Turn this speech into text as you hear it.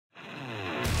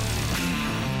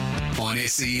on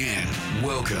SEN.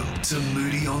 Welcome to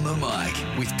Moody on the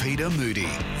Mic with Peter Moody,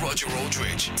 Roger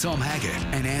Aldridge, Tom Hackett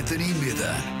and Anthony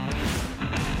Mither.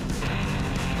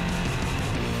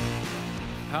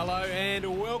 Hello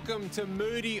and welcome to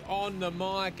Moody on the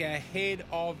Mic ahead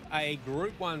of a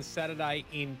Group 1 Saturday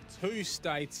in 2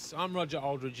 states. I'm Roger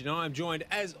Aldridge and I am joined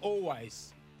as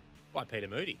always by Peter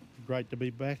Moody. Great to be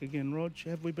back again, Rog.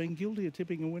 Have we been guilty of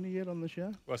tipping a winner yet on the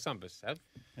show? Well, some of us have.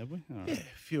 Have we? All right. Yeah,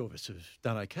 a few of us have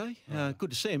done okay.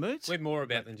 Good to see you, Moots. We're more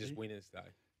about than just winners though.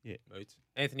 Yeah. Moots.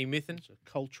 Anthony Mithen, It's a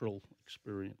cultural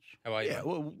experience. how are you? Yeah, mate?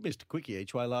 well, we missed a quickie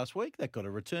each way last week. That got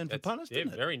a return for punters, yeah,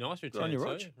 didn't it? very nice Good on return you,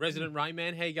 too. Rog. Resident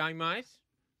Rayman, how you going, mate?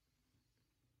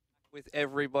 With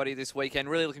everybody this weekend.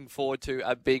 Really looking forward to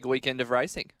a big weekend of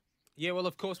racing. Yeah, well,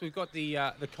 of course, we've got the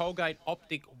Colgate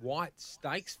Optic White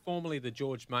Stakes, formerly the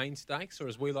George Main Stakes, or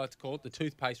as we like to call it, the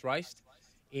toothpaste race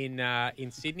in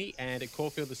Sydney, and at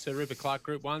Caulfield, the Sir Rupert Clarke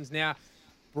Group 1s. Now,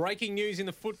 breaking news in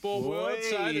the football world,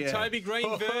 so the Toby Green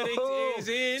verdict is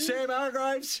in. Sam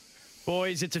Hargraves.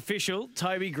 Boys, it's official.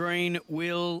 Toby Green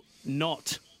will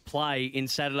not play in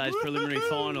Saturday's preliminary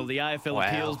final. The AFL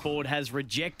Appeals Board has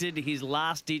rejected his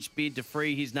last-ditch bid to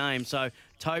free his name. So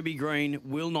Toby Green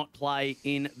will not play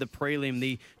in the prelim.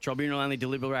 The tribunal only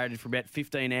deliberated for about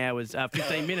 15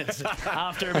 minutes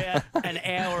after about an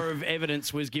hour of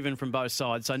evidence was given from both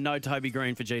sides. So no Toby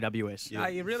Green for GWS. No,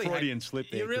 you really Freudian hate, slip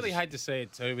there, You really 'cause- hate to see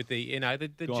it too with the Gone on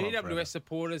forever. GWS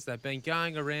supporters. They've been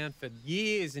going around for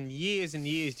years and years and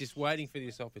years just waiting for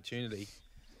this opportunity.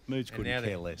 Moots And couldn't now care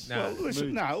they- less. no. Well, listen,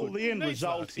 Moods no, couldn't. the end Moods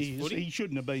result likes his is footy. he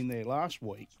shouldn't have been there last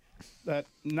week. That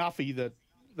Nuffy, that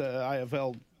the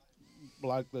AFL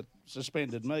bloke that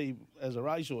suspended me as a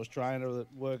racehorse trainer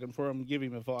that working for him, give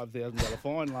him a $5,000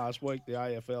 fine last week, the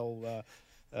AFL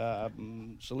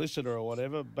solicitor or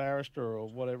whatever, barrister or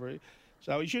whatever.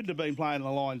 So he shouldn't have been playing the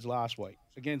Lions last week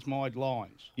against my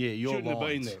Lions. Yeah, your Shouldn't have been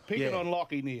Lions. there. Picking Yeah. on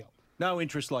Lockie Neal. No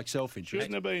interest like self-interest.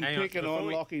 Shouldn't have been Hang on, picking before on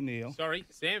we- Lockie Neal. Sorry,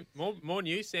 Sam. More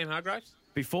news. Sam Hargraves.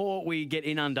 Before we get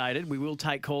inundated, we will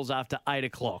take calls after 8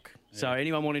 o'clock. So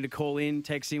anyone wanting to call in,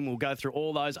 text in, we'll go through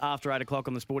all those after 8 o'clock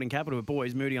on the Sporting Capital. But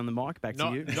boys, Moody on the mic, back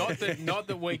to you. Not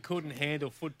that we couldn't handle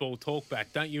football talkback.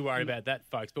 Don't you worry about that,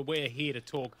 folks. But we're here to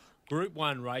talk Group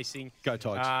 1 racing. Go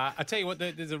Tigers. I tell you what,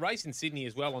 there's a race in Sydney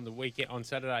as well on the weekend on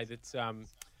Saturday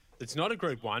that's not a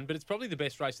Group 1, but it's probably the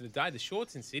best race of the day. The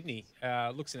Shorts in Sydney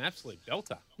looks an absolute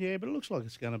belter. Yeah, but it looks like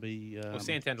it's going to be. Well,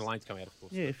 Santander Lane's coming out, of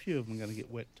course. Yeah, a few of them are going to get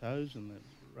wet toes and they're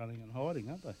running and hiding,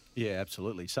 aren't they? Yeah,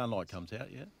 absolutely. Sunlight comes out,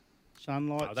 yeah.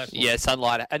 Sunlight. Oh, that's- Yeah,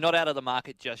 Sunlight, and not out of the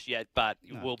market just yet, but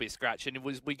it No. will be a scratch. And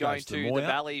we going Goes to to the Moya.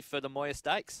 Valley for the Moya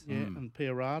Stakes? Yeah, and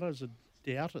Piarata's a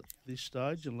doubt at this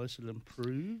stage unless it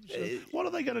improves. What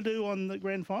are they going to do on the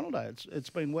grand final day? It's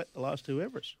been wet the last two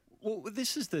Everests. Well,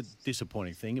 this is the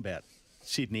disappointing thing about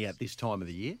Sydney at this time of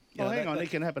the year. You Oh, know, hang that- on, that- it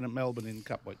can happen at Melbourne in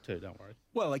Cup Week too, don't worry.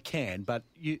 Well, it can, but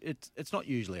it's not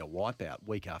usually a wipeout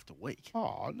week after week.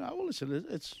 Oh, no, well, listen,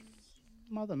 it's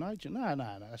Mother Nature. No,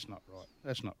 that's not right.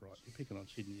 That's not right. You're picking on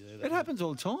Sydney there. It happens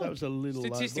all the time. That was a little low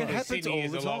Statistically, blow. happens Sydney all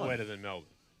is the a lot time. wetter than Melbourne.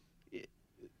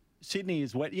 Sydney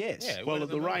is wet, yes. Yeah, Well, wetter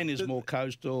the than rain Melbourne. is more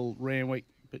coastal. Randwick,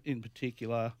 in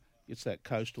particular, gets that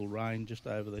coastal rain just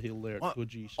over the hill there at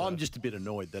Coogee. So. I'm just a bit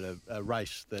annoyed that a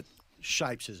race that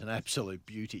shapes as an absolute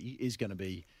beauty is going to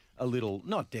be a little,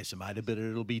 not decimated, but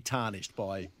it'll be tarnished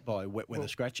by wet weather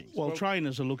scratchings. Well,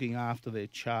 trainers are looking after their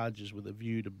charges with a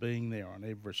view to being there on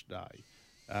Everest Day.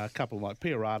 A couple like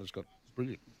Piarata's got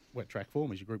brilliant wet track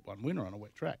form. He's a Group 1 winner on a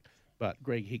wet track. But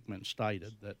Greg Hickman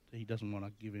stated that he doesn't want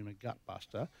to give him a gut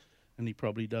buster and he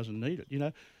probably doesn't need it. You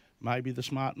know, maybe the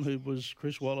smart move was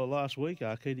Chris Waller last week.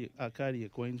 Arcadia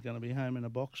Queen's going to be home in a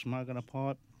box, smoking a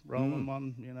pipe, rolling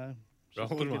one, you know.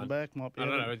 Rolling kicking one. back, might be I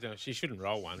able don't to- know. She shouldn't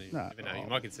roll one. You No. never know. You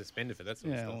might get suspended for that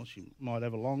sort Yeah, of well, stuff. she might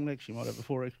have a long neck. She might have a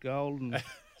 4X gold and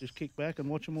just kick back and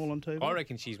watch them all on TV. I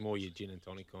reckon she's more your gin and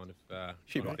tonic kind of thing.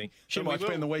 She But might we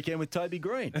spend the will- weekend with Toby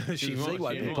Green. She Because might, he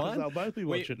won't she be might. playing. They'll both be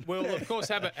watching. We'll, of course,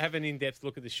 have an in-depth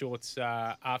look at the shorts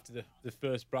after the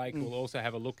first break. We'll also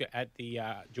have a look at the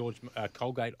George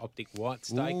Colgate Optic White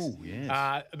Stakes. Ooh, yes.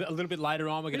 A little bit later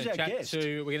on, we're going Who's to our chat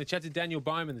guest? to Daniel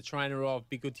Bowman, the trainer of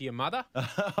Be Good to Your Mother.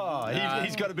 Oh,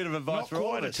 he's got a bit of advice Not for all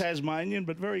quite of a us. Tasmanian,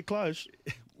 but very close.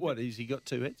 What, has he got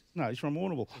 2 heads? No, he's from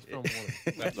Warrnambool. From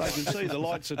They can see the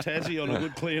lights of Tassie on a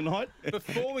good clear night.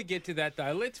 Before we get to that,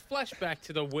 though, let's flash back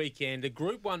to the weekend. The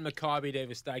Group 1 Mackay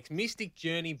Endeavour Stakes. Mystic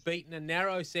Journey beaten a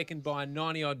narrow second by a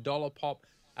 $90-odd pop,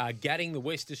 Gadding, the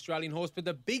West Australian horse. But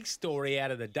the big story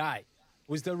out of the day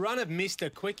was the run of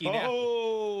Mr. Quickie.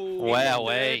 Oh,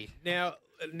 Wowee.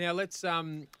 Now let's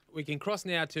we can cross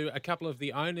now to a couple of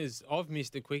the owners of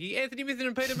Mr. Quickie, Anthony Mithen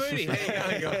and Peter Moody.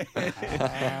 How you going,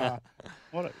 guys?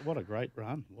 What a great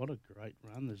run. What a great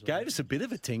run. Gave us a bit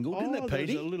of a tingle, didn't it,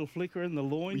 Petey? There's a little flicker in the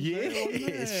loins.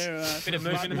 Yes. Bit of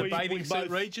movement in the bathing suit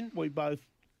region. We both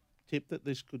tipped that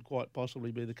this could quite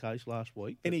possibly be the case last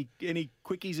week. Any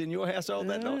quickies in your household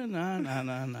that night?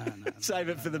 No. Save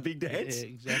it for the big dance. Yeah,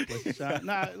 exactly. So,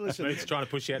 no, listen. It's trying to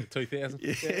push you out to 2,000.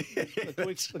 The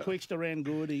Quickster ran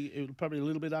good. He was probably a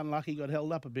little bit unlucky, got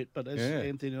held up a bit. But as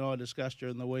Anthony and I discussed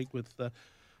during the week with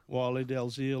Wiley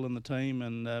Dalziel and the team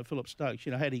and Philip Stokes,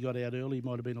 had he got out early, he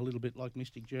might have been a little bit like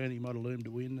Mystic Journey. He might have loomed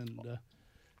to win.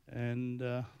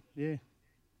 Yeah.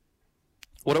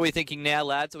 What are we thinking now,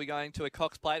 lads? Are we going to a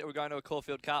Cox Plate or are we going to a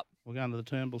Caulfield Cup? We're going to the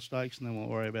Turnbull Stakes, and then we'll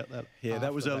worry about that. Yeah,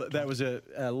 that was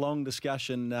a long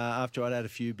discussion after I'd had a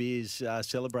few beers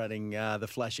celebrating the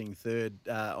flashing third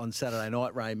on Saturday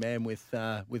night, Ray Man, with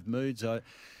Moods.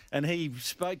 And he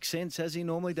spoke sense, as he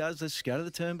normally does. Let's go to the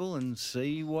Turnbull and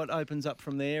see what opens up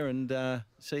from there and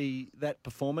see that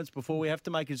performance before we have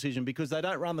to make a decision, because they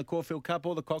don't run the Caulfield Cup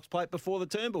or the Cox Plate before the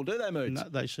Turnbull, do they, Moods? No,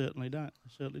 they certainly don't.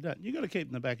 You've got to keep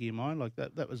in the back of your mind, like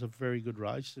that was a very good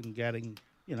race. And Gadding,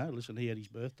 listen, he had his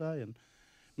birthday. And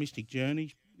Mystic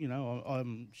Journey, I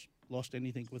haven't lost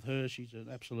anything with her. She's an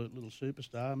absolute little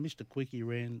superstar. Mr. Quickie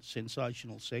ran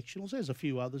sensational sectionals, as a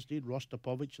few others did,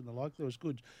 Rostopovich and the like. There was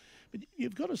good. But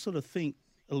you've got to sort of think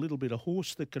a little bit. A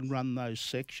horse that can run those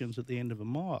sections at the end of a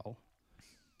mile,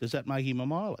 does that make him a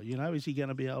miler? Is he going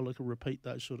to be able to repeat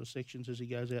those sort of sections as he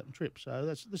goes out and trips? So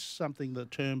this is something that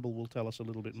Turnbull will tell us a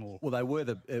little bit more. Well, they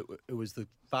were it was the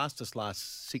fastest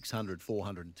last 600,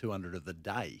 400 and 200 of the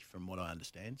day, from what I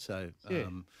understand. So,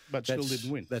 but still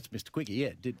didn't win. That's Mr. Quickie,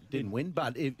 didn't win.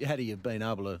 But had he been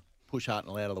able to push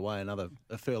Hartnell out of the way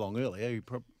a furlong earlier, he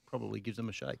probably gives them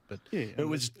a shake. But it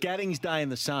was Gadding's day in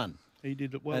the sun. He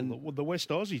did it well. And the West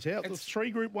Aussies out. There's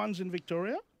 3 Group 1s in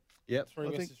Victoria. Yep. 3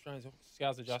 West Australians.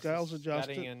 Scales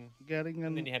Adjusted. Gadding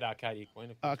and then you had Arcadia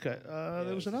Queen. Okay.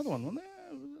 There was another one, wasn't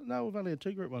there? No, we've only had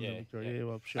 2 Group 1s in Victoria. Yeah,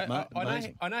 well, shit.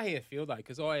 I know how you feel, though,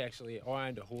 because I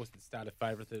owned a horse that started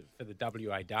favourite for the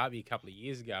WA Derby a couple of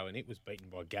years ago, and it was beaten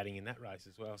by Gadding in that race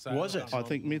as well. So was it? I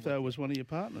think Mytho was one of your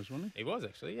partners, wasn't he? He was,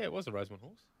 actually. Yeah, it was a Rosemont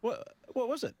horse. What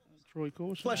was it? Troy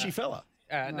Corson. Flashy fella.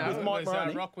 No, with it Mike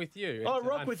was Rock With You. Oh,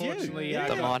 Rock With You.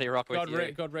 The mighty Rock With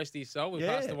You. God rest his soul. We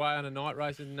passed away on a night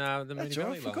race in the Moonee That's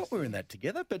Valley. right. I forgot we were in that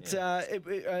together. But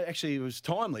it was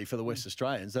timely for the West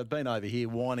Australians. They've been over here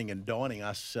whining and dining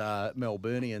us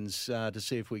Melburnians to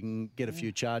see if we can get a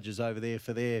few charges over there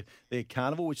for their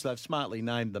carnival, which they've smartly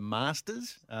named the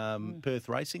Masters, Perth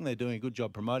Racing. They're doing a good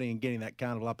job promoting and getting that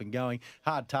carnival up and going.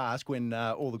 Hard task when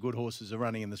all the good horses are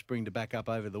running in the spring to back up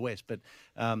over the West. But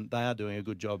they are doing a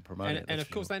good job promoting it. And of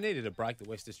course, they needed a break, the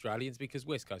West Australians, because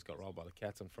West Coast got rolled by the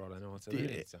Cats on Friday night. So they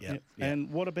needed something.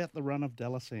 And what about the run of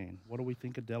Delasan? What do we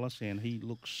think of Delasan? He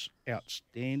looks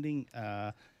outstanding.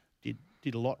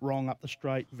 Did a lot wrong up the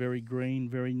straight. Very green,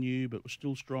 very new, but was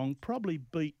still strong. Probably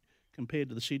beat, compared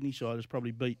to the Sydney side, has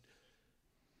probably beat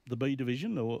the B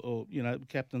division or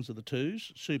captains of the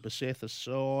twos. Super Seth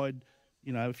aside.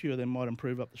 A few of them might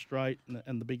improve up the straight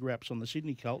and the big raps on the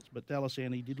Sydney Colts, but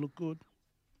Delasan, he did look good.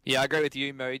 Yeah, I agree with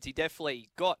you, Moods. He definitely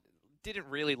didn't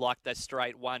really like that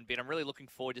straight one bit. I'm really looking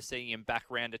forward to seeing him back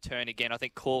round a turn again. I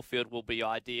think Caulfield will be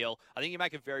ideal. I think you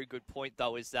make a very good point,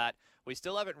 though, is that we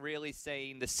still haven't really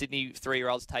seen the Sydney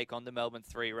 3-year-olds take on the Melbourne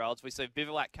 3-year-olds. We saw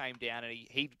Bivouac came down and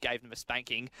he gave them a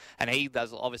spanking, and he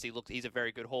does obviously he's a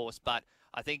very good horse, but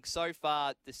I think so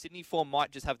far the Sydney form might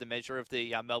just have the measure of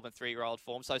the Melbourne 3-year-old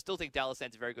form. So I still think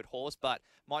Delasan's a very good horse, but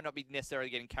might not be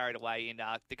necessarily getting carried away in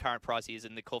the current price he is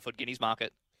in the Caulfield Guineas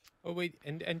market. Well,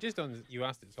 and just on, you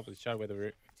asked at the top of the show whether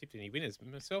we tipped any winners.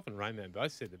 Myself and Rayman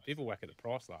both said that Bivouac at the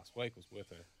price last week was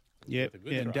worth a good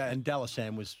trade. And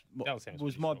Delasan was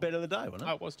my bet of the day, wasn't it?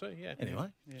 Oh, it was too, yeah. Anyway,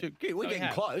 we're getting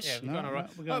close. Yeah, we've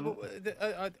gone all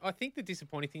right. I think the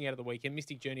disappointing thing out of the weekend,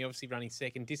 Mystic Journey obviously running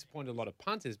second, disappointed a lot of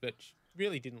punters, but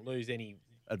really didn't lose any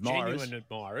genuine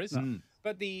admirers. No.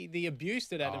 But the abuse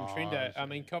that Adam Trinder,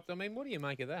 copped, what do you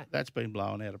make of that? That's been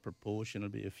blown out of proportion.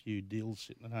 There'll be a few deals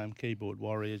sitting at home, keyboard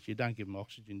warriors. You don't give them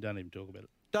oxygen, don't even talk about it.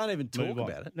 Don't even talk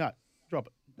about it? No, drop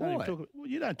it.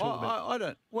 You don't talk about it. I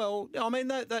don't. Well,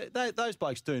 those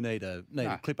blokes do need a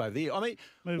clip over the ear.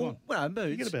 Move on. Well,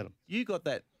 Moods, forget about them. You got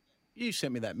that. You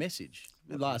sent me that message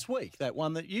last week. That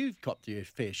one that you've copped your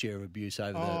fair share of abuse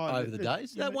over the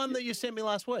days. That one that you sent me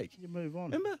last week. You move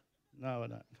on. Remember? No, I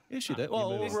don't. Yes, you do.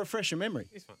 Well, we'll refresh your memory.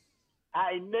 This one.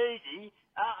 Hey, Moody,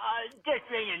 just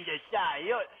ringing to say,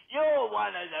 you're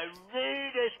one of the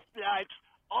rudest blokes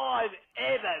I've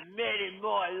ever met in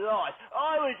my life.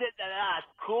 I was at the last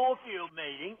Caulfield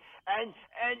meeting, and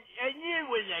you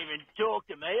wouldn't even talk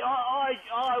to me.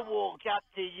 I walked up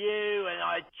to you, and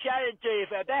I chatted listening to you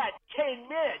for about 10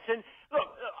 minutes, and look,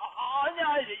 I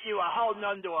know that you were holding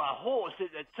on to a horse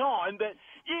at the time, but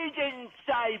you didn't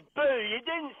say boo. You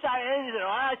didn't say anything.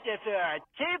 I asked you for a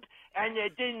tip, and you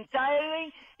didn't say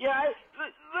anything. You know,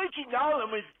 Lukey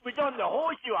Nolan was on the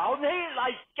horse you were holding. He at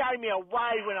least gave me a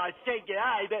wave when I said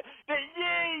g'day, but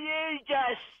you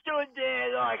just stood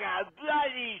there like a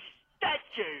bloody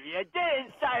statue. You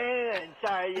didn't say anything,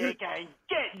 so you can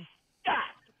get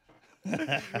stuck.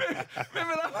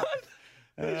 Remember that one?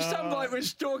 Some bloke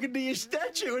was talking to your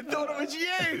statue and thought it was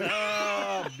you.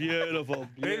 Oh, beautiful,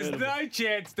 There's beautiful. no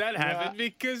chance that happened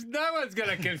because no one's going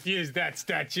to confuse that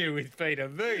statue with Peter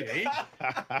Mooney.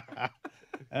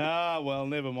 Well,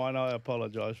 never mind. I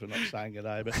apologise for not saying it,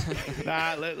 but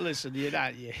listen, you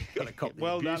don't. Yeah, Got to cop the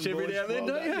well done, abuse every boys. now and then, Well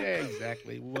don't done. you? Yeah,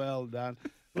 exactly. Well done.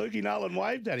 Lukey Nolan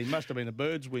waved at him. Must have been a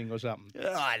bird's wing or something.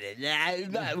 I don't know.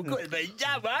 No, it could have been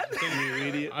someone. You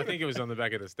idiot. I think it was on the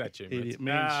back of the statue. mate. Idiot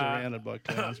man surrounded by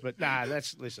clowns. But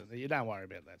listen, you don't worry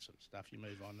about that sort of stuff. You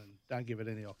move on and don't give it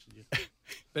any oxygen.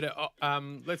 But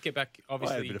let's get back. I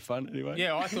Obviously, had a bit of fun anyway.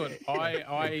 Yeah, I thought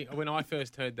I when I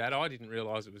first heard that, I didn't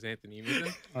realise it was Anthony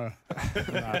Mizzen.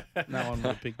 No one would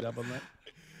have picked up on that.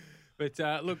 But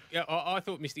look, I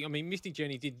thought Misty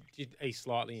Journey did ease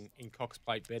slightly in Cox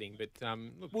Plate betting, but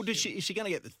look, Well, is she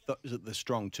going to get the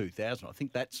strong 2,000? I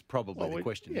think that's probably the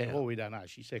question. Yeah, now. well, we don't know.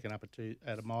 She's second up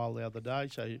at a mile the other day,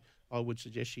 so I would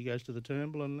suggest she goes to the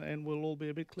Turnbull and we'll all be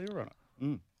a bit clearer on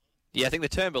it. Yeah, I think the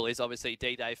Turnbull is obviously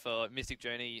D-Day for Mystic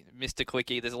Journey, Mr.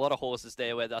 Quickie. There's a lot of horses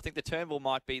there where I think the Turnbull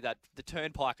might be the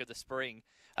turnpike of the spring,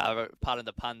 pardon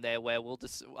the pun there, where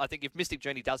I think if Mystic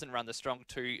Journey doesn't run the strong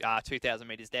 2,000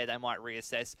 metres there, they might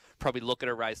reassess, probably look at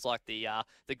a race like the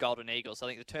Golden Eagle. So I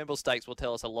think the Turnbull Stakes will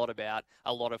tell us a lot about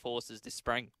a lot of horses this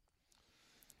spring.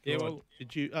 yeah, Right. well,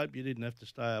 Hope you didn't have to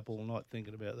stay up all night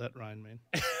thinking about that, Rain Man.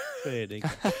 Fair dinkum.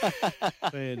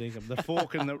 Fair dinkum. The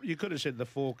fork in you could have said the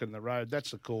fork in the road. That's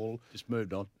the call. Just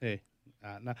moved on. Yeah.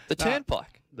 No,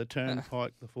 Turnpike. The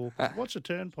turnpike, the fork. What's a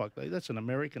turnpike? That's an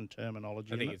American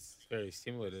terminology. I think isn't it's very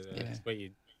similar to that. Yeah. It's where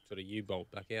you sort of U-bolt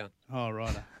back out. it? Oh,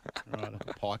 righto.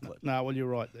 Pikelet. No, well, you're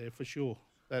right there for sure.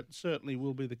 That certainly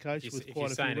will be the case with If quite you're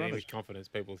a saying few it runners. with confidence,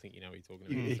 people think you know what you're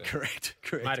talking about. Yeah, So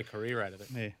correct. made a career out of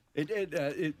it.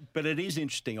 Yeah. But it is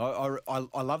interesting.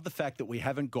 I love the fact that we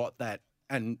haven't got that,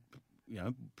 and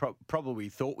probably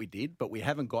thought we did, but we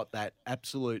haven't got that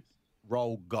absolute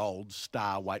roll gold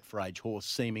star weight for age horse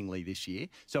seemingly this year.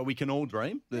 So we can all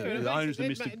dream. The owners of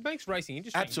Mystic. It makes racing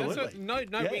interesting. Absolutely. No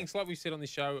Yeah. winks, like we've said on this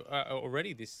show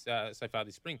already so far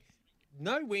this spring.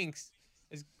 No winks.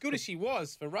 As good as she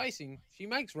was for racing, she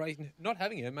makes racing. Not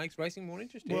having her makes racing more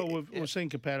interesting. Well, we've seen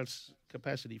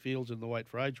capacity fields in the weight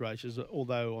for age races,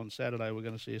 although on Saturday we're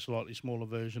going to see a slightly smaller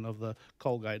version of the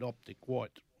Colgate Optic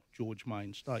White George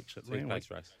Main Stakes at Randwick.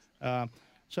 race. No,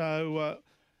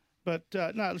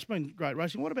 it's been great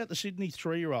racing. What about the Sydney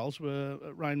 3-year-olds?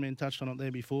 Rainman touched on it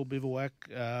there before. Bivouac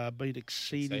beat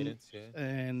Exceeding, Exceedance, yeah.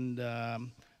 and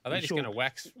Are they just going to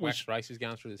wax races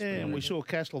going through this? yeah, and we saw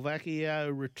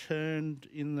Castelvecchio returned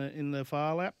in the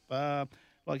far lap.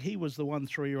 Like he was the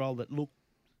 3-year-old that looked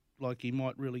like he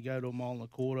might really go to a mile and a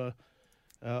quarter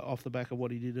off the back of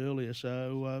what he did earlier.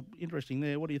 So interesting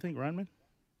there. What do you think, Rainman?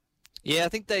 Yeah, I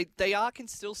think they are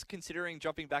still considering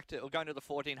dropping back to or going to the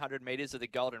 1,400 metres of the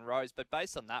Golden Rose. But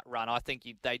based on that run, I think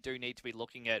they do need to be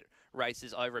looking at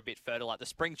races over a bit further. Like the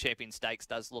Spring Champion Stakes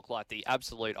does look like the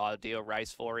absolute ideal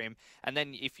race for him. And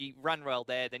then if you run well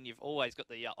there, then you've always got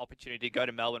the opportunity to go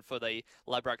to Melbourne for the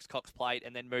Ladbrokes Cox Plate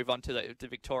and then move on to the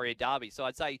Victoria Derby. So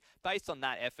I'd say based on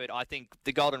that effort, I think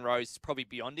the Golden Rose is probably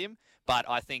beyond him. But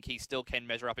I think he still can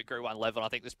measure up at Group 1 level. I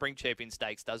think the Spring Champion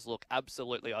Stakes does look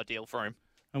absolutely ideal for him.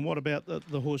 And what about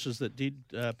the horses that did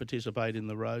participate in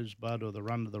the Rosebud or the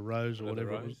Run to the Rose or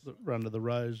whatever it was, the Run to the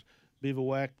Rose,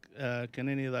 Bivouac? Can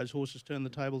any of those horses turn the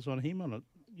tables on him? On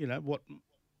it, what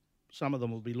some of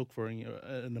them will be looking for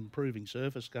an improving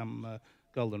surface come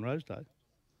Golden Rose Day.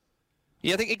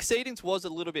 Yeah, I think Exceedance was a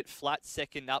little bit flat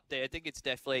second up there. I think it's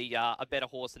definitely a better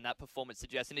horse than that performance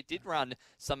suggests. And it did run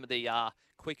some of the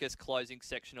quickest closing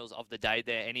sectionals of the day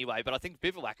there anyway. But I think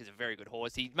Bivouac is a very good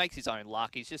horse. He makes his own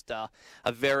luck. He's just a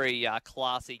very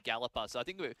classy galloper. So I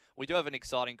think we do have an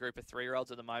exciting group of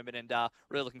 3-year-olds at the moment and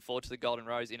really looking forward to the Golden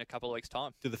Rose in a couple of weeks'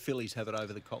 time. Do the fillies have it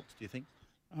over the Colts, do you think?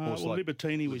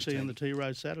 Libertini we see on the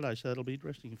T-Rose Saturday, so that'll be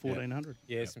interesting, 1,400.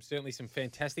 Yeah, certainly some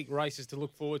fantastic races to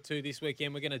look forward to this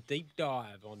weekend. We're going to deep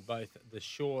dive on both the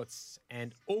shorts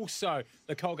and also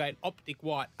the Colgate Optic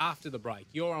White after the break.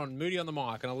 You're on Moody on the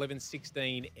Mic on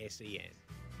 11:16 SEN.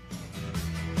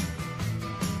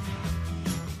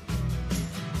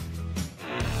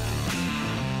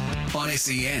 On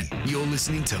SEN, you're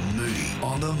listening to Moody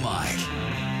on the Mic.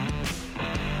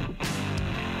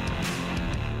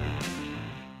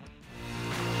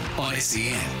 On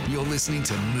SEN, you're listening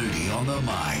to Moody on the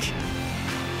Mic.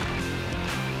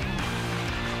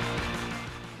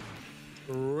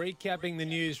 Recapping the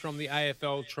news from the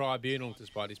AFL Tribunal,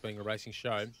 despite this being a racing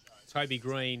show, Toby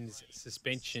Green's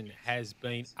suspension has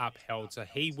been upheld, so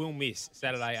he will miss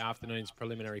Saturday afternoon's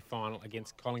preliminary final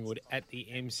against Collingwood at the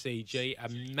MCG. A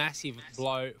massive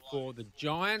blow for the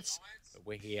Giants, but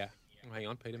we're here. Oh, hang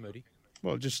on, Peter Moody.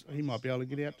 Well, just he might be able to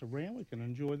get out to Randwick and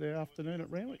enjoy their afternoon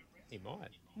at Randwick. He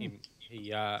might.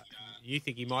 You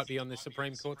think he might be on the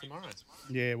Supreme Court tomorrow?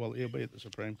 Yeah, well, he'll be at the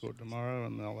Supreme Court tomorrow,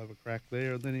 and they'll have a crack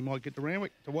there, and then he might get to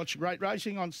Randwick to watch great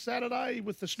racing on Saturday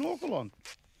with the snorkel on.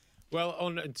 Well,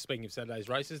 speaking of Saturday's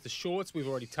races, the shorts, we've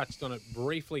already touched on it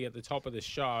briefly at the top of the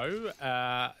show.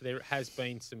 There has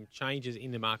been some changes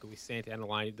in the market with Santa Ana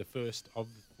Lane, the first of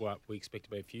what we expect to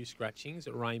be a few scratchings.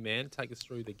 Rayman, take us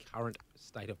through the current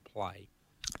state of play.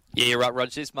 Yeah, you're right,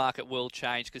 Roger. This market will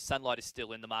change because Sunlight is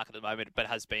still in the market at the moment, but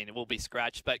it will be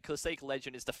scratched. But Classique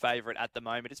Legend is the favourite at the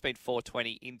moment. It's been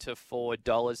 $4.20 into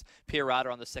 $4.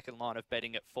 Pirata on the second line of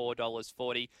betting at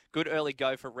 $4.40. Good early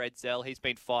go for Red Zell. He's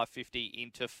been $5.50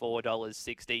 into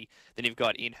 $4.60. Then you've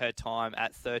got In Her Time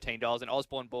at $13. And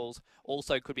Osborne Bulls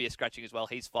also could be a scratching as well.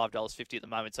 He's $5.50 at the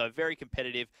moment. So a very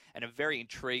competitive and a very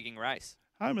intriguing race.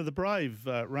 Home of the Brave,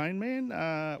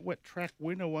 Rainman. Wet track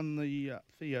winner won the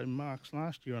Theo Marks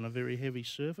last year on a very heavy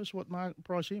surface. What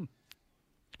price him?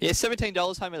 Yeah,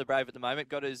 $17 Home of the Brave at the moment.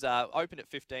 Got his open at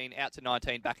 15, out to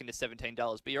 19, back into $17.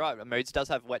 But you're right, Moods does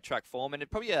have wet track form, and it's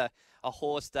probably a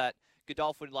horse that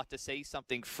Godolphin would like to see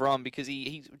something from because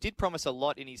he did promise a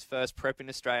lot in his first prep in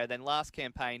Australia. Then last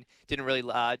campaign didn't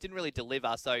really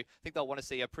deliver. So I think they'll want to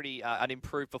see a pretty an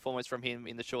improved performance from him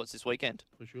in the shorts this weekend.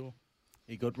 For sure.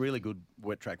 He got really good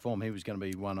wet track form. He was going to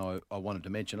be one I wanted to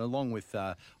mention, along with...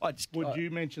 Would you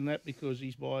mention that because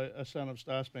he's by a son of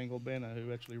Star Spangled Banner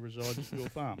who actually resides at your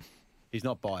farm? He's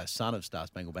not by a son of Star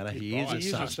Spangled Banner. He is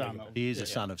a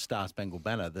son of Star Spangled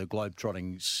Banner, the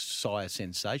globe-trotting sire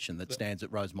sensation that stands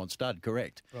at Rosemont Stud,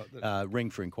 correct. Right, ring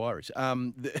for inquiries.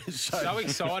 So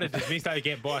excited that if they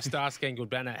get by a Star Spangled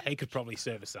Banner, he could probably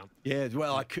service some. Yeah,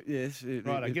 well, I could... Yes,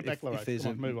 right, get back, if there's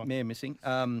a mare missing.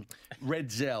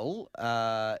 Red Zell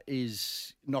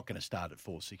is not going to start at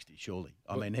 460, surely.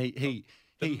 I mean, he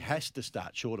has to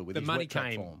start shorter with his wet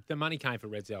track form. The money came for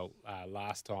Red Zell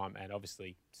last time, and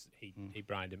obviously he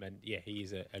brained him. And, yeah, he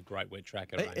is a great wet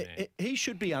tracker. He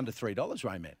should be under $3,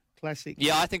 Rayman. Classic.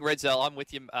 Yeah, I think Red Zell, I'm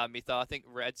with you, Mitho. I think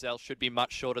Red Zell should be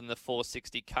much shorter than the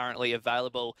 460 currently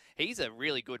available. He's a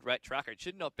really good wet tracker. It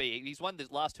should not be. He's won the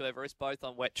last two Everest, both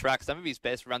on wet tracks. Some of his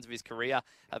best runs of his career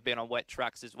have been on wet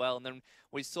tracks as well. And then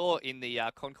we saw in the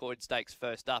Concord Stakes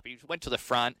first up, he went to the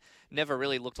front, never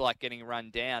really looked like getting run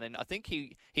down. And I think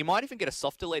he might even get a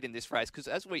softer lead in this race because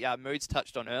as we Moods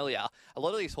touched on earlier, a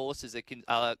lot of these horses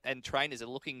and trainers are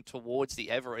looking towards the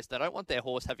Everest. They don't want their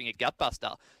horse having a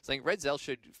gutbuster. So I think Red Zell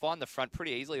should find the front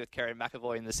pretty easily with Kerry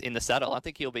McAvoy in the saddle. I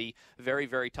think he'll be very,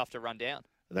 very tough to run down.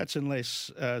 That's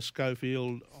unless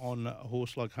Schofield on a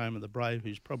horse like Home of the Brave,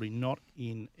 who's probably not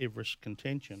in Everest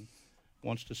contention,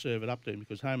 wants to serve it up to him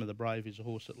because Home of the Brave is a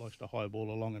horse that likes to highball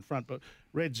along in front. But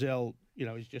Red Zell,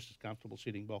 is just as comfortable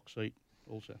sitting box seat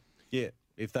also. Yeah.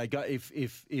 If they go,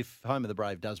 if Home of the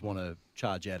Brave does want to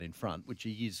charge out in front, which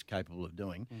he is capable of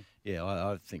doing,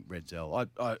 I think Red Zell.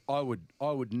 I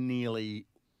would nearly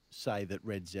say that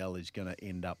Red Zell is going to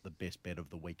end up the best bet of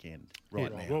the weekend now.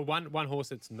 Well, one horse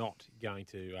that's not going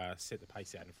to set the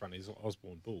pace out in front is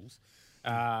Osborne Bulls.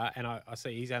 And I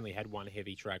see he's only had one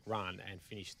heavy track run and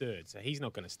finished third. So he's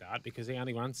not going to start because he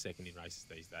only runs second in races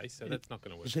these days. So that's not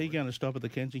going to work. Is he going to stop at the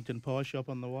Kensington Pie Shop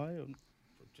on the way? Or?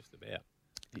 Just about.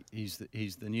 He's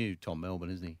the new Tom Melbourne,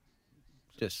 isn't he?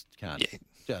 Just can't. Yeah.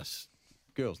 Just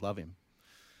girls love him.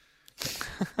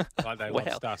 Like they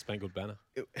love Star Spangled Banner.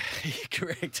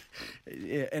 Correct.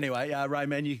 Yeah. Anyway,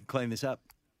 Rayman, you can clean this up.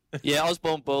 Yeah,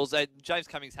 Osborne Bulls. James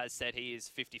Cummings has said he is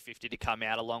 50-50 to come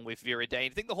out along with Viridine. I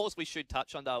think the horse we should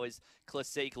touch on, though, is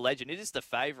Classique Legend. It is the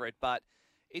favourite, but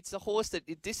it's a horse that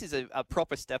this is a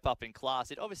proper step up in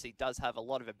class. It obviously does have a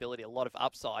lot of ability, a lot of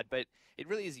upside, but it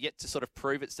really is yet to sort of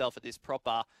prove itself at this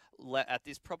proper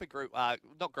group,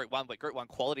 not Group 1, but Group 1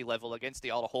 quality level against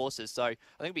the older horses. So I think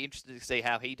it'll be interesting to see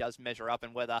how he does measure up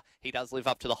and whether he does live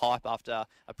up to the hype after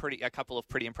a couple of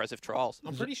pretty impressive trials.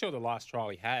 I'm pretty sure the last trial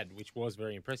he had, which was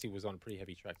very impressive, was on a pretty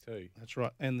heavy track too. That's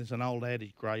right. And there's an old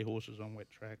adage, grey horses on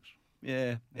wet tracks.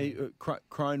 Yeah,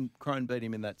 Crone beat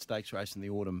him in that stakes race in the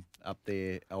autumn up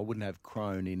there. I wouldn't have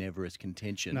Crone in Everest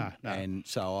contention. No. And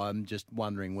so I'm just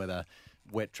wondering whether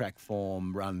wet track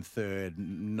form, run third,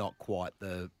 not quite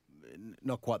the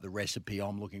recipe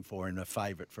I'm looking for in a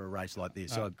favourite for a race like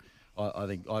this. So I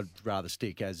think I'd rather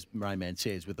stick, as Rayman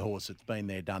says, with the horse that's been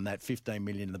there, done that. 15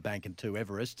 million in the bank and 2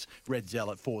 Everests. Red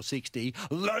Zell at 460.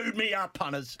 Load me up,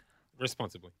 punters.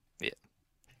 Responsibly. Yeah.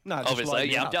 No, just Obviously, load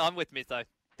me yeah, up. I'm with Myth, though.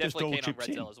 Definitely all keen on chips Red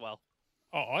in. Zell as well.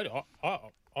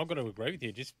 Oh, I've got to agree with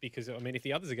you, just because, I mean, if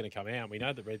the others are going to come out, we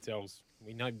know that Red Zell's,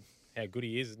 we know how good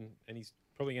he is, and he's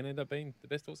probably going to end up being the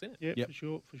best horse in it. Yeah, for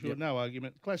sure. Yep. No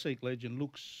argument. Classic Legend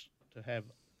looks to have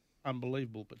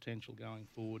unbelievable potential going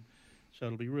forward. So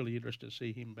it'll be really interesting to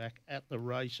see him back at the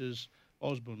races.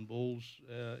 Osborne Bulls,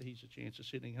 he's a chance of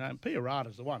sitting home.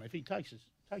 Piarada's the one. If he takes his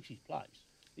place,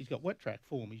 he's got wet track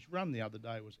form. His run the other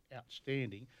day was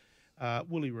outstanding.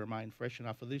 Will he remain fresh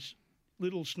enough for this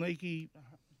little sneaky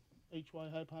each way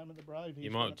hope home of the brave?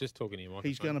 You might just talking to your microphone.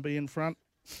 He's going to be in front,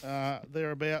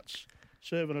 thereabouts,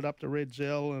 serving it up to Red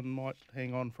Zell and might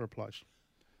hang on for a place.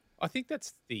 I think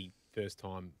that's the first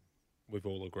time we've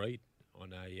all agreed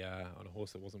on a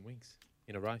horse that wasn't Winks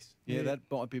in a race. Yeah, that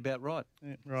might be about right.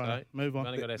 Yeah, right, So, move on. we've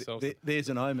only got ourselves. There's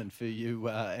an omen for you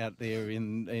out there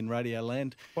in Radio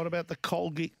Land. What about the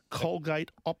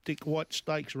Colgate Optic White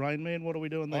Stakes, Rain Man? What are we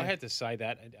doing there? I had to say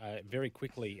that very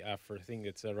quickly for a thing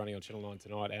that's running on Channel 9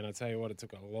 tonight, and I tell you what, it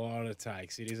took a lot of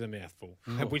takes. It is a mouthful,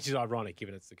 which is ironic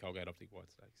given it's the Colgate Optic White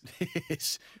Stakes.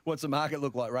 Yes. What's the market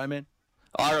look like, Rayman?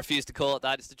 I refuse to call it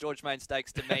that. It's the George Main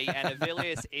Stakes to me, and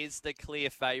Avilius is the clear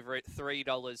favourite,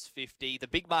 $3.50. The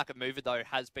big market mover, though,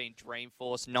 has been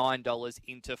Dreamforce, $9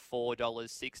 into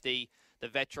 $4.60. The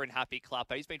veteran Happy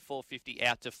Clapper, he's been $4.50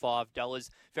 out to $5.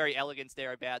 Very Elegance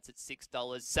thereabouts at $6.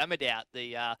 Samadout,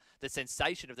 the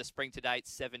sensation of the spring to date,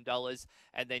 $7.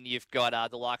 And then you've got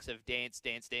the likes of Dance,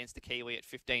 the Kiwi at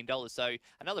 $15. So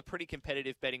another pretty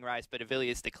competitive betting race, but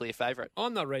Avilius the clear favourite.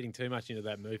 I'm not reading too much into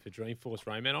that move for Dreamforce,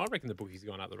 Rayman. I reckon the bookie's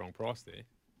gone up the wrong price there.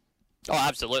 Oh,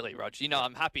 absolutely, Rog. You know,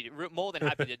 I'm more than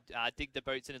happy to dig the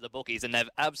boots into the bookies, and they've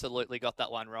absolutely got that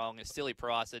one wrong. A silly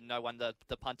price, and no wonder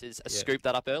the punters scooped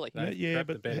that up early. Yeah,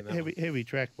 but heavy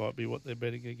track might be what they're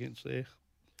betting against there.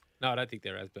 No, I don't think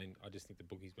there has been. I just think the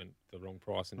bookies went the wrong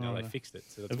price, and now they fixed it.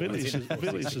 So that's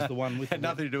Avilius is the one with Had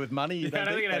nothing to do with money. I don't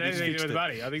think it had anything to do with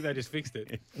money. I think they just fixed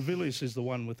it. Avilius is the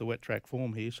one with the wet track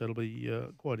form here, so it'll be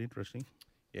quite interesting.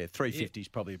 Yeah, $3.50 is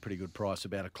probably a pretty good price.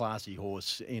 About a classy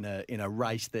horse in a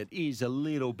race that is a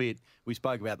little bit. We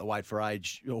spoke about the weight for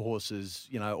age horses,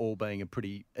 all being a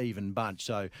pretty even bunch.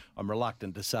 So I'm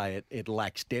reluctant to say it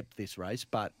lacks depth, this race,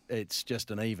 but it's just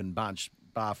an even bunch.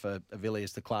 Bar for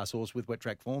Avilius, the class horse with wet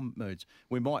track form moods.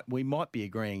 We might be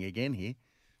agreeing again here.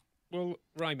 Well,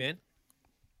 Rayman.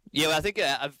 Yeah, well, I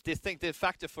think the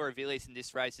factor for Avilius in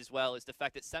this race as well is the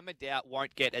fact that Samadout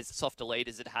won't get as soft a lead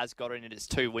as it has gotten in its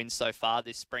 2 wins so far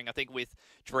this spring. I think with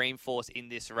Dreamforce in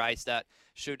this race, that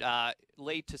should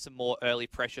lead to some more early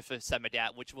pressure for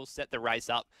Samadout, which will set the race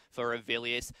up for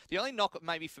Avilius. The only knock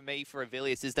maybe for me for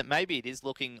Avilius is that maybe it is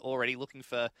already looking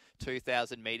for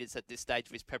 2,000 metres at this stage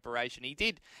of his preparation. He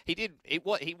did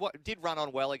run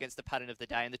on well against the pattern of the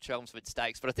day in the Chelmsford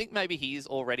Stakes, but I think maybe he is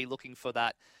already looking for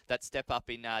that step up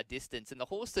in distance. And the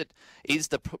horse that is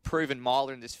the proven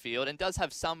miler in this field and does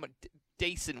have some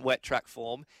decent wet track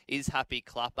form is Happy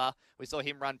Clapper. We saw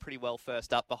him run pretty well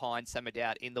first up behind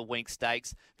Samadout in the Wink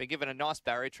Stakes. Been given a nice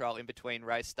barrier trial in between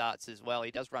race starts as well. He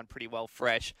does run pretty well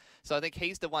fresh. So I think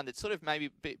he's the one that's sort of maybe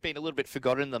been a little bit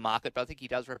forgotten in the market, but I think he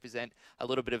does represent a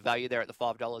little bit of value there at the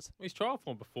 $5. His trial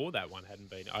form before that one hadn't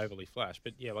been overly flash,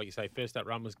 but yeah, like you say, first up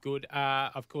run was good.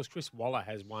 Of course, Chris Waller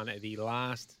has won the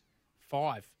last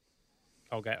 5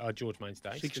 Colgate, George Main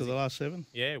Stakes. 6 of the last 7.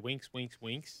 Yeah, Winks.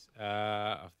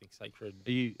 I think Sacred.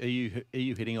 Are you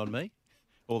hitting on me?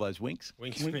 All those winks?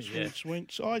 Winks.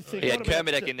 I think. Yeah,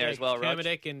 Kermadec in there as well, right?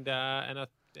 Kermadec and I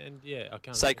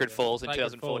can't. Sacred Falls in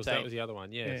Sacred 2014. Falls, that was the other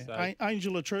one. Yeah. So.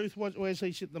 Angel of Truth. Where's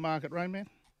he sit in the market, Rain Man?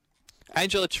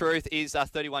 Angel of Truth is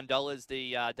 $31,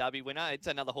 the Derby winner. It's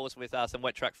another horse with some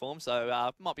wet track form,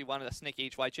 so might be one of a sneaky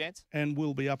each way chance. And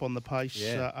will be up on the pace,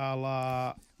 a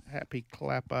la Happy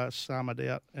Clapper,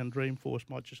 Samadout, and Dreamforce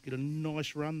might just get a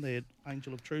nice run there,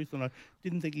 Angel of Truth. And I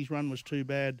didn't think his run was too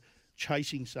bad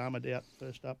chasing Samadout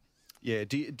first up. Yeah,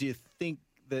 do you think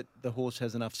that the horse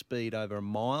has enough speed over a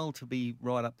mile to be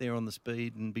right up there on the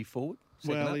speed and be forward?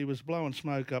 Well, he was blowing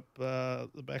smoke up the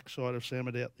backside of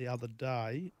Samadout the other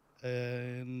day.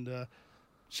 And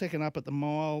second up at the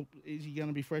mile, is he going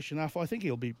to be fresh enough? I think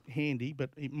he'll be handy,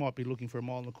 but he might be looking for a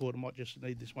mile and a quarter, might just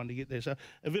need this one to get there. So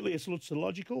Avilius looks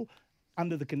logical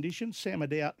under the conditions.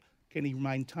 Samadout, can he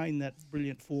maintain that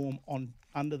brilliant form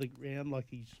under the ground like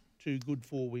he's two good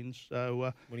 4 wins.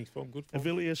 So Winning form, good form.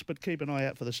 Avilius, but keep an eye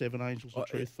out for the Seven Angels of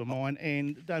Truth for mine.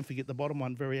 And don't forget the bottom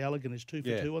one, Very Elegant, is 2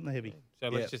 for 2 on the heavy. So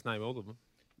let's just name all of them.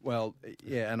 Well,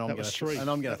 yeah, and I'm That going was to three. and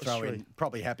I'm going That to was throw in three.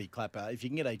 probably Happy Clapper. If you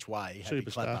can get each way, Happy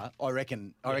Superstar. Clapper. I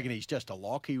reckon he's just a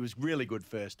lock. He was really good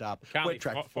first up. Can't Wet be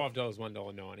track. $5,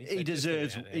 $1.90.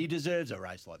 He deserves a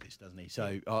race like this, doesn't he?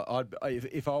 So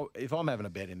if I'm having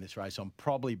a bet in this race, I'm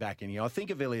probably backing him. I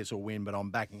think Avilius will win, but I'm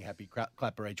backing Happy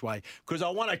Clapper each way because I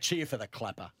want to cheer for the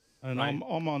Clapper. And I'm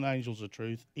on Angels of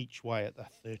Truth each way at the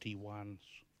 31s.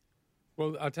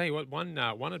 Well, I'll tell you what, one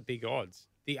at big odds,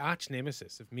 the arch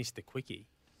nemesis of Mr. Quickie,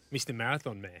 Mr.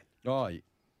 Marathon Man. Oh,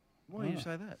 why do you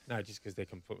say that? No, just because they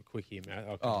can put Quickie in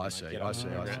Marathon. I see. Okay,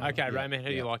 Yeah. Rayman, who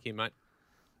do you like here, mate?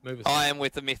 Move us. I am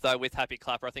with the Mytho with Happy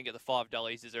Clapper. I think at the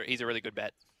 $5, he's a really good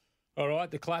bet. All right,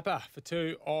 the clapper for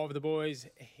two of the boys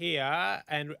here.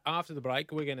 And after the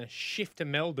break, we're going to shift to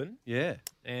Melbourne. Yeah.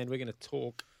 And we're going to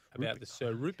talk about the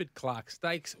Sir Rupert Clarke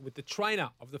Stakes with the trainer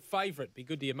of the favourite, Be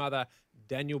Good to Your Mother,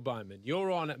 Daniel Bowman.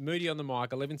 You're on at Moody on the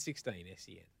Mic, 11:16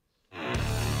 SEN.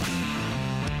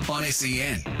 On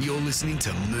SEN, you're listening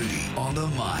to Moody on the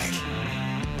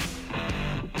Mic.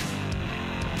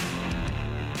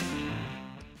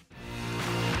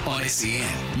 On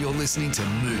SEN, you're listening to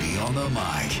Moody on the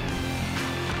Mic.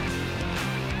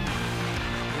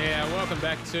 Yeah, welcome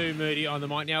back to Moody on the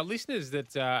Mic. Now, listeners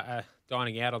that are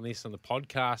dining out on this on the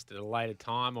podcast at a later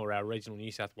time, or our regional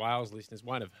New South Wales listeners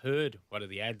won't have heard one of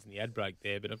the ads in the ad break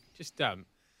there, but I've just I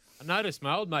noticed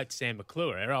my old mate Sam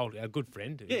McClure, our good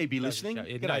friend. Yeah, he'd be listening. Yeah,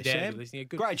 G'day, no doubt Sam. he'd be listening.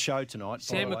 Great show tonight.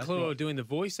 Sam by the way. McClure doing the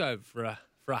voiceover for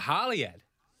a Harley ad.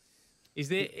 Is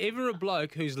there ever a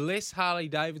bloke who's less Harley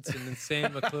Davidson than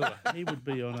Sam McClure? He would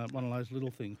be on one of those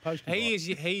little things. He's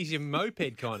your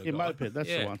moped kind of Your guy. moped, that's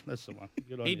the one. That's the one.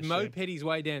 Good on He'd you, Sam. moped his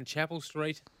way down Chapel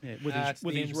Street. Yeah, with to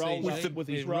his the rolled MCG, with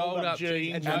his rolled up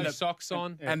jeans and no the- socks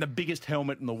on. And the biggest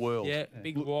helmet in the world. Yeah,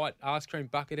 big white ice cream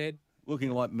bucket head.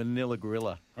 Looking like Manila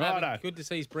Gorilla. Righto. Good to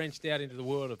see he's branched out into the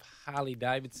world of Harley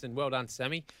Davidson. Well done,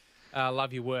 Sammy.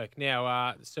 Love your work.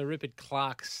 Now, Sir Rupert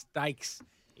Clarke Stakes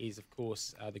is, of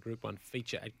course, the Group 1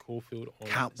 feature at Caulfield on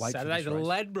Can't wait for Saturday. this The race.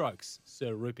 Ladbrokes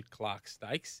Sir Rupert Clarke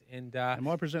Stakes. And Am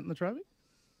I presenting the trophy?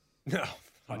 no,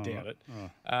 I doubt it.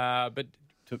 But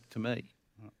To me.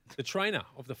 the trainer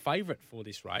of the favourite for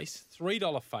this race,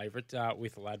 $3 favourite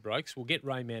with the Ladbrokes. We'll get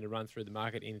Rayman to run through the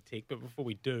market in a tick, but before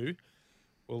we do,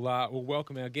 we'll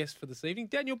welcome our guest for this evening,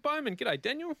 Daniel Bowman. G'day,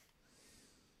 Daniel.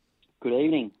 Good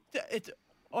evening.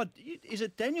 Is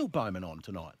it Daniel Bowman on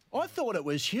tonight? I thought it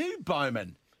was Hugh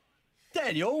Bowman.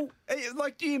 Daniel,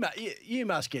 you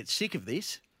must get sick of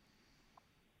this.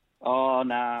 Oh,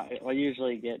 no, I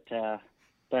usually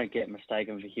don't get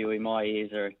mistaken for Huey. My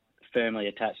ears are firmly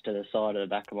attached to the side of the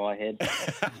back of my head.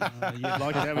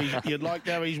 You'd like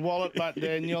to have his wallet, but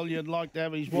Daniel, you'd like to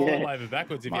have his All wallet. over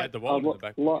backwards if you Mate, had the wallet in the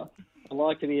back. I'd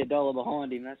like to be $1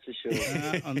 behind him, that's for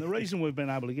sure. And the reason we've been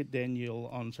able to get Daniel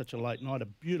on such a late night, a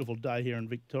beautiful day here in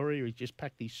Victoria, he's just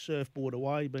packed his surfboard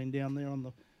away, been down there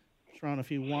throwing a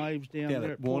few waves down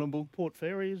there at Warrnambool. Port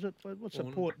Ferry, is it? What's the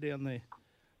port down there?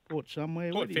 Port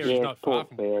somewhere. Port What is- Ferry's Yeah, not far Port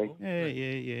from Fairy.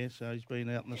 Warrnambool. Yeah. So he's been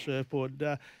out on the surfboard.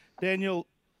 Daniel,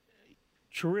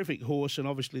 terrific horse, and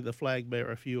obviously the flag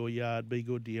bearer for your yard. Be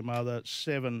Good to Your Mother.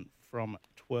 7 from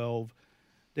 12.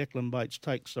 Declan Bates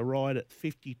takes the ride at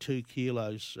 52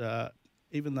 kilos.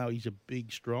 Even though he's a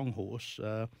big, strong horse,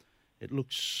 it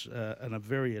looks in a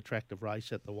very attractive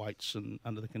race at the weights and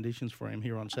under the conditions for him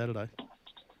here on Saturday.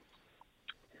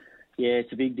 Yeah,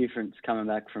 it's a big difference coming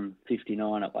back from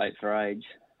 59 at weight for age.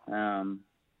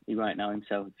 He won't know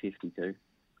himself at 52.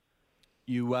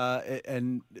 You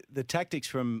and the tactics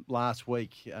from last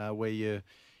week where you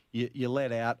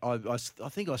let out. I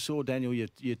think I saw, Daniel, you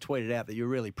tweeted out that you're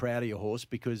really proud of your horse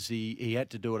because he had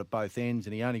to do it at both ends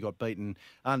and he only got beaten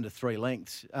under 3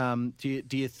 lengths. Do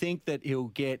you think that he'll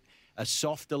get a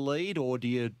softer lead, or do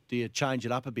you change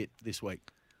it up a bit this week?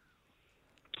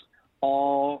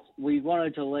 Oh, we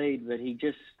wanted to lead, but he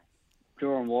just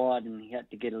drew him wide and he had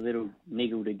to get a little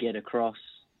niggle to get across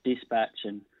Dispatch,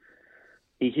 and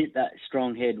he hit that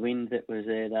strong headwind that was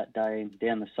there that day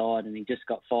down the side, and he just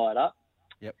got fired up.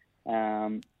 Yep.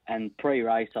 And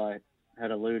pre-race, I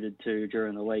had alluded to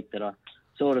during the week that I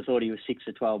sort of thought he was 6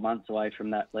 or 12 months away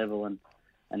from that level,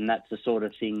 and that's the sort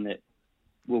of thing that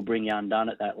will bring you undone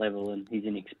at that level, and his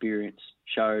inexperience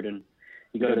showed, and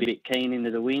he got a bit keen into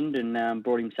the wind and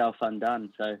brought himself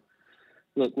undone. So,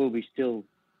 look, we'll be still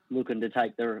looking to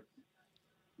take the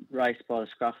race by the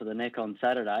scruff of the neck on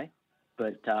Saturday,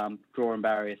 but drawing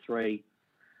barrier 3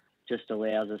 just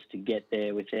allows us to get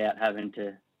there without having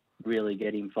to really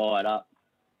get him fired up.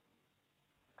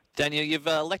 Daniel, you've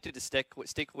elected to stick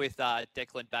with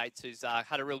Declan Bates, who's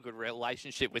had a real good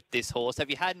relationship with this horse. Have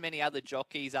you had many other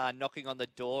jockeys knocking on the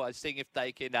door, seeing if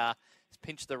they can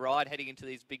pinch the ride heading into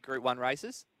these big Group 1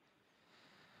 races?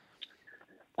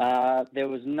 There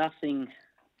was nothing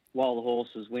while the horse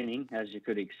was winning, as you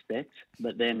could expect.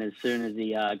 But then as soon as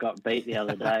he got beat the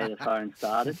other day, the phone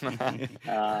started.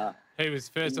 He was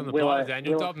first on the block,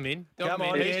 Daniel. Dob him in. Come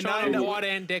on, He's trying to white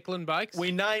and Declan Bates.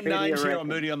 We name Who do you names here reckon? on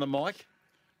Moody on the mic.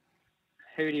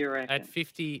 Who do you reckon? At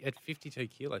 52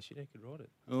 kilos, you know, could ride it.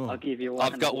 I'll give you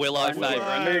one. I've got Willow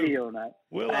favourite. Moody or no?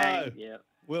 Willow. Bang, yeah.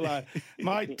 Willow.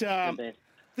 Mate, The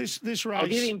best. this I'll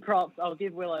give race... him props. I'll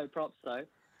give Willow props, though.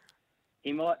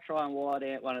 He might try and wide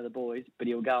out one of the boys, but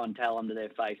he'll go and tell them to their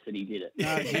face that he did it.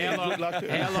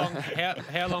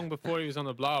 How long before he was on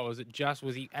the blower? Was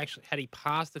he actually, had he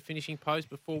passed the finishing post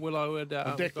before Willow had...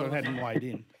 Declan hadn't weighed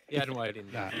in. He hadn't weighed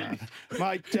in. No.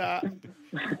 Mate,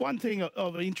 one thing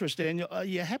of interest, Daniel, are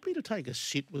you happy to take a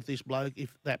sit with this bloke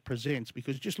if that presents?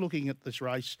 Because just looking at this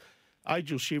race,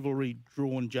 Angel Chivalry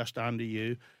drawn just under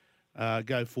you.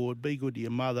 Go forward, be good to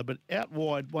your mother. But out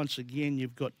wide, once again,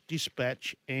 you've got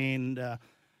Dispatch and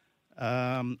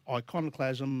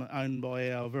Iconoclasm, owned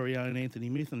by our very own Anthony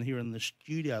Mithen here in the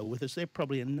studio with us. They're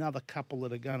probably another couple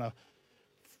that are going to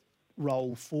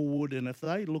roll forward, and if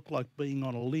they look like being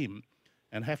on a limb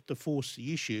and have to force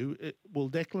the issue, will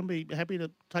Declan be happy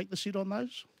to take the sit on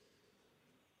those?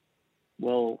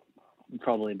 Well,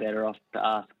 probably better off to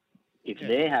ask if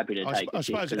they're happy to take the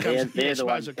sit, because they're the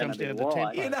ones going to be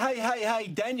wide. Hey,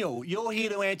 Daniel, you're here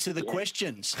to answer the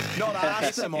questions, not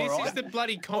ask them, all This right? is the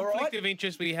bloody conflict of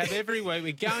interest we have everywhere.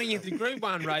 We're going into Group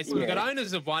 1 races. We've got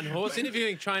owners of one horse,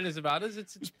 interviewing trainers of others.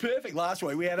 It's Perfect. Last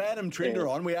week we had Adam Trinder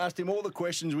on. We asked him all the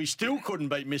questions. We still couldn't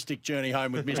beat Mystic Journey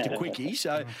Home with Mr. Quickie.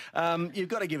 So you've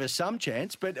got to give us some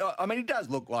chance. But, I mean, he does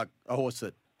look like a horse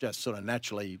that just sort of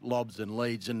naturally lobs and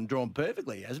leads and drawn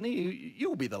perfectly, hasn't he?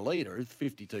 You'll be the leader at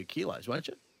 52 kilos, won't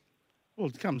you? Well,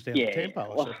 it comes down to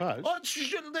tempo, I suppose. Oh,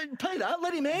 Peter,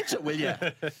 let him answer, will you?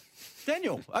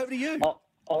 Daniel, over to you.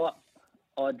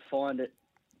 I'd find it...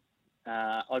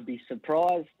 I'd be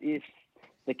surprised if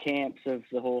the camps of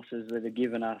the horses that have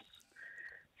given us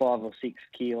 5 or 6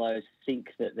 kilos think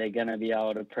that they're going to be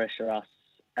able to pressure us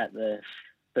at the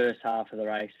first half of the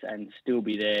race and still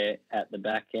be there at the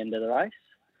back end of the race.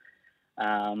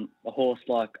 A horse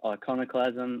like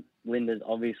Iconoclasm, Linda's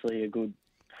obviously a good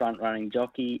front-running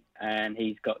jockey and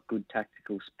he's got good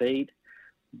tactical speed,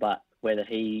 but whether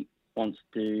he wants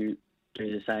to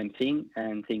do the same thing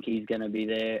and think he's going to be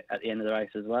there at the end of the race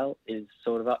as well is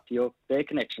sort of up to their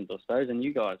connections, I suppose, and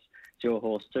you guys. It's your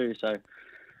horse too, so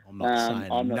I'm not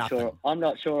saying nothing. I'm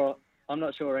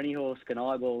not sure any horse can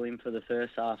eyeball him for the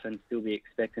first half and still be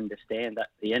expecting to stand at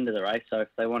the end of the race. So if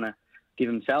they want to give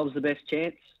themselves the best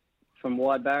chance from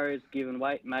wide barriers, given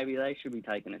weight, maybe they should be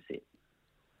taking a sit.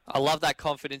 I love that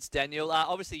confidence, Daniel.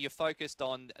 Obviously, you're focused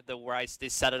on the race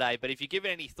this Saturday, but if you give it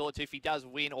any thought to if he does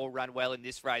win or run well in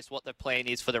this race, what the plan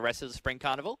is for the rest of the Spring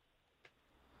Carnival?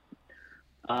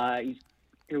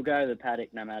 He'll go to the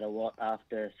paddock no matter what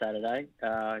after Saturday.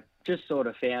 Just sort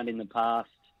of found in the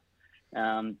past,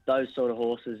 those sort of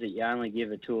horses that you only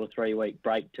give a 2 or 3 week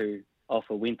break to off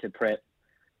a winter prep,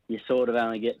 you sort of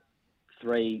only get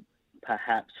 3,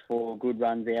 perhaps 4 good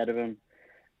runs out of them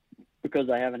because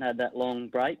they haven't had that long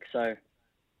break. So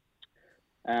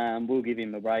we'll give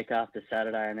him a break after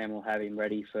Saturday and then we'll have him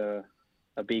ready for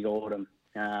a big autumn.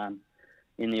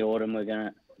 In the autumn, we're going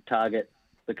to target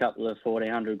the couple of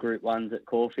 1400 Group 1s at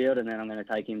Caulfield and then I'm going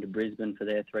to take him to Brisbane for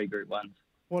their 3 Group 1s.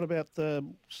 What about the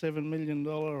 $7 million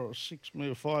or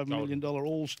 $5 million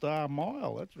All-Star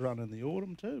Mile? That's run in the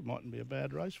autumn too. Mightn't be a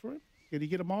bad race for him. Did he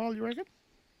get a mile, you reckon?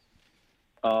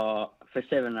 For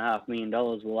 $7.5 million,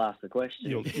 we'll ask the question.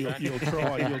 You'll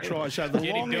try. You'll try. So the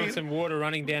Get him long doing some water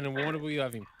running down in Warrnambool. You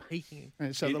have him peaking.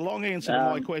 So the long answer to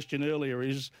my question earlier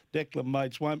is Declan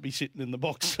Bates won't be sitting in the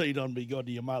box seat on Be God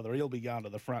to Your Mother. He'll be going to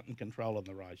the front and controlling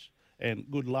the race. And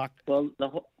good luck. Well,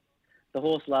 the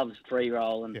horse loves free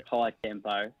roll and high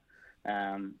tempo,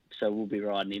 so we'll be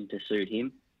riding him to suit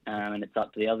him. And it's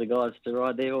up to the other guys to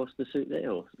ride their horse to suit their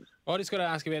horses. I just got to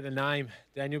ask about the name,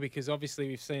 Daniel, because obviously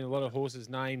we've seen a lot of horses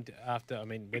named after, I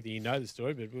mean, whether you know the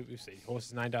story, but we've seen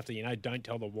horses named after, Don't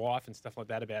Tell the Wife and stuff like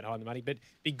that about hiding the money. But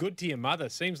Be Good to Your Mother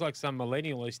seems like some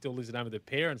millennial who still lives at home with their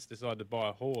parents decided to buy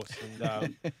a horse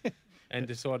and and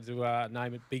decided to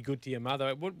name it Be Good to Your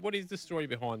Mother. What is the story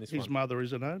behind this His one? mother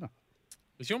is an owner.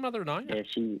 Is your mother an owner? Yeah,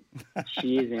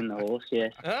 she is in the horse,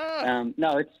 yes.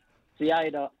 No, it's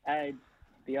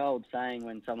the old saying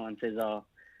when someone says, oh,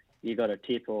 you got a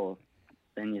tip or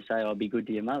then you say, "I'll be good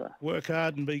to your mother." Work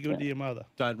hard and be good to your mother.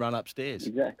 Don't run upstairs.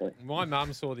 Exactly. My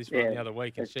mum saw this run the other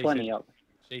week, and there's plenty of.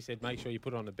 she said, make sure you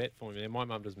put on a bet for me. And my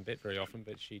mum doesn't bet very often,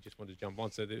 but she just wanted to jump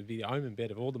on. So there would be the omen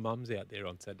bet of all the mums out there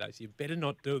on Saturday. So you better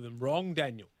not do them wrong,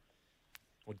 Daniel.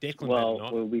 Or Declan Well, better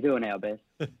not. we'll be doing our best.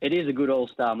 It is a good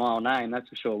All-Star Mile name, that's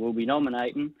for sure. We'll be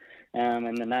nominating,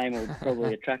 and the name will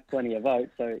probably attract plenty of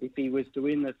votes. So if he was to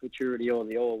win the Futurity or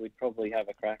the All, we'd probably have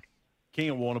a crack. King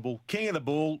of Warrnambool, King of the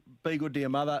Bull, be good to your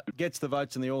mother, gets the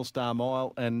votes in the All-Star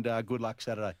Mile, and good luck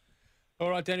Saturday. All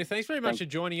right, Daniel, thanks very much for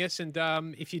joining us. And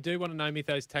if you do want to know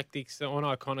Mythos tactics on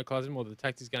Iconoclasm or the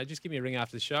tactics game, just give me a ring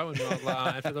after the show, and,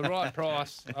 and for the right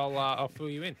price, I'll fill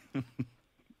you in.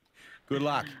 Good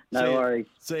luck. No worries.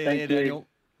 See you Thank there, you. Daniel.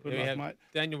 Good we luck, have mate.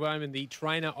 Daniel Bowman, the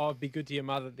trainer of Be Good to Your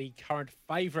Mother, the current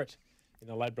favourite in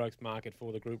the Ladbrokes market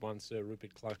for the Group 1 Sir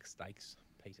Rupert Clark Stakes.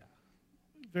 Peter.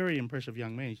 Very impressive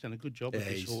young man. He's done a good job with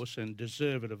this he's- horse and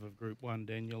deserved of Group 1,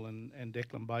 Daniel and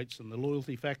Declan Bates. And the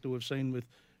loyalty factor we've seen with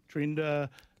Trinder,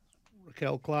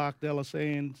 Raquel Clark,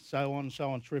 Delisand, so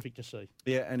on. Terrific to see.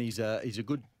 Yeah, and he's a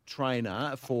good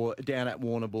trainer for down at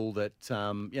Warrnambool. That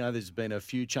there's been a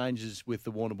few changes with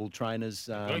the Warrnambool trainers.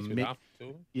 Nice with after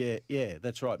two. Yeah,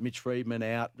 that's right. Mitch Friedman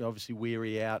out, obviously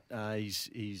Weary out.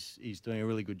 He's doing a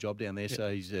really good job down there.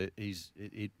 So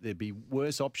there'd be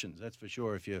worse options, that's for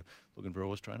sure, if you're looking for a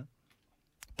horse trainer.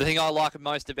 The thing I like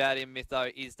most about him,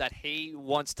 Mytho, is that he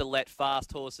wants to let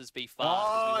fast horses be fast.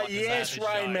 Oh, yes,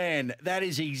 Rain Man. That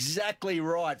is exactly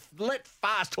right. Let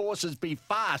fast horses be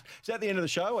fast. Is that the end of the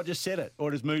show? I just said it. Or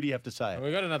does Moody have to say it?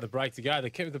 We've got another break to go.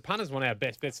 The punters want our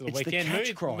best bets of the It's the weekend.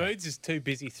 catch cry. Moods is too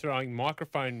busy throwing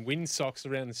microphone windsocks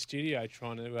around the studio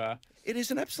trying to... It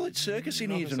is an absolute circus in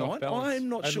here knock us off tonight. balance. I'm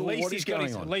not At sure least what he's is got going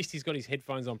his- on. At least he's got his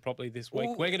headphones on properly this week.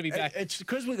 Well, We're going to be back. It's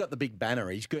because we've got the big banner.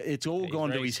 It's all He's gone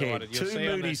to very his head. excited. You'll Two see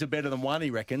on Moody's the- are better than one,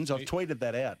 he reckons. I've tweeted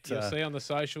that out. You'll see on the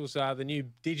socials the new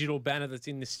digital banner that's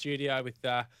in the studio with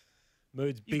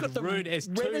Mood's You've big got the rude as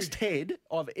reddest head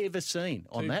I've ever seen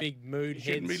on two that. big Mood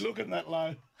Shouldn't be heads. looking that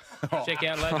low. Check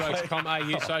out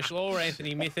ladbrokes.com.au social or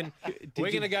Anthony Mithen. We're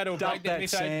you going to go to a dump break. now, that, Mitho.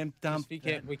 Sam? Dump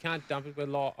We can't dump it. We're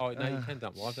live. Oh, no, you can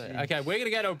dump live. Okay, we're going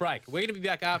to go to a break. We're going to be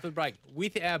back after the break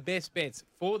with our best bets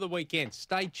for the weekend.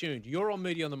 Stay tuned. You're on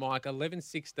Moody on the Mic,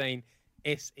 11:16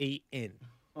 SEN.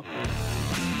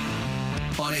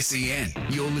 On SEN,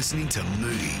 you're listening to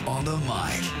Moody on the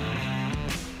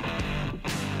Mic.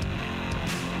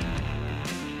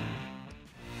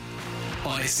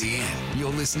 On SEN,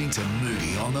 you're listening to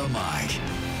Moody on the Mic.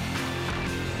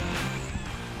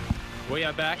 We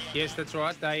are back. Yes, that's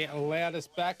right. They allowed us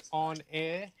back on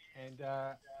air, and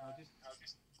allowed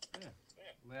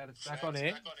us back on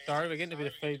air. Sorry, we're getting a bit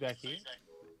of feedback here,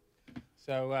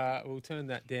 so we'll turn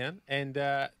that down. And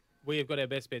we have got our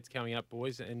best bets coming up,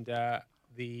 boys. And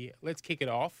let's kick it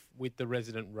off with the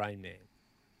resident Rain Man.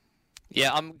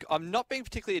 Yeah, I'm not being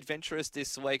particularly adventurous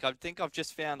this week. I think I've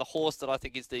just found the horse that I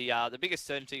think is the biggest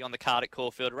certainty on the card at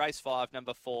Caulfield. Race 5,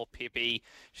 number 4, Pippi.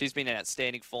 She's been in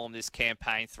outstanding form this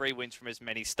campaign. 3 wins from as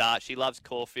many starts. She loves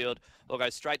Caulfield. We'll go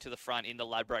straight to the front in the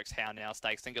Ladbrokes How Now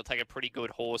Stakes. I think it'll take a pretty good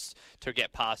horse to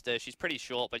get past her. She's pretty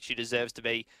short, but she deserves to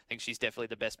be. I think she's definitely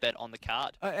the best bet on the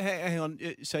card. Hang on.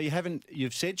 So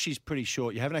you've said she's pretty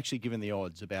short. You haven't actually given the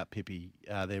odds about Pippi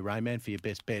there, Rayman, for your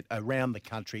best bet around the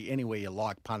country, anywhere you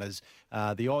like, punters.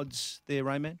 The odds there,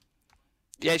 Rayman?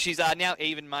 Yeah, she's now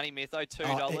even money, Mytho,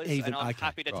 $2, even, and I'm okay,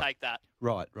 happy to right. take that.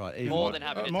 Right. More than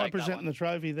happy to Am I take that presenting one. the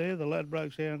trophy there, the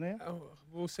Ladbrokes How Now? Oh,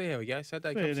 we'll see how we go.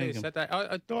 Saturday, Fair come see us dinkum.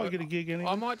 Saturday. Do I get a gig anyway?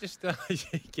 I might just get a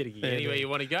gig Fair anywhere dinkum. you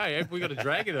want to go. We've got a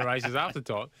drag in the races after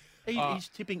time. He's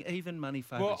tipping even money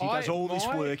favourites. Well, he does all this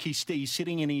my- work. He's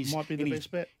sitting in his Might be the in his,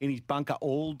 best bet. in his bunker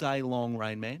all day long,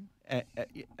 Rainman,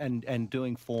 and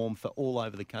doing form for all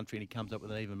over the country, and he comes up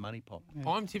with an even money pot.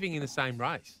 I'm tipping in the same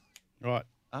race. Right.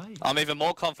 Hey. I'm even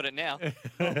more confident now.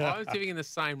 I'm tipping in the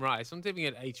same race. I'm tipping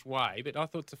it each way, but I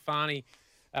thought Tafani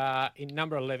in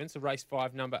number 11, so race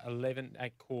 5, number 11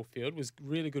 at Caulfield, was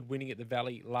really good winning at the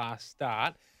Valley last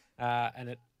start,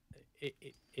 and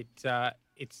it's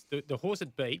the horse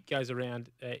it beat goes around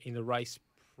in the race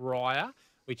prior,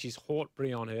 which is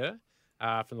Hortbury on her.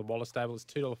 From the Wallace stable, it's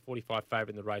 $2.45 favourite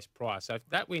in the race prior. So if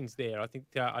that wins there, I think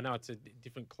I know it's a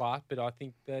different class, but I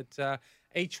think that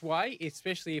each way,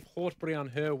 especially if Hortbury on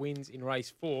her wins in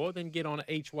race 4, then get on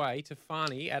each way to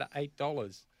Farney at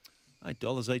 $8.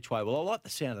 $8 each way. Well, I like the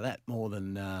sound of that more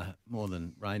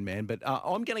than Rain Man. But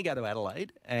I'm going to go to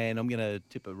Adelaide, and I'm going to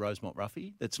tip a Rosemont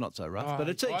Roughie. That's not so rough, but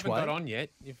it's I each haven't way. got on yet.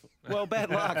 Well,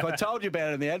 bad luck. I told you about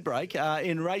it in the ad break.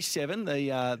 In race 7,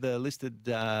 the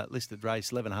listed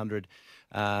race 1100,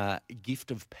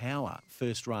 Gift of Power,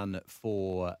 first run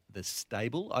for the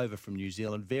stable over from New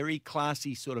Zealand. Very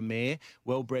classy sort of mare,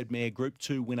 well-bred mare, Group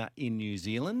 2 winner in New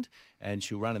Zealand. And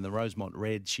she'll run in the Rosemont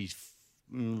Red. She's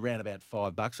around about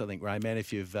 $5, I think, Rayman,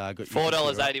 if you've got your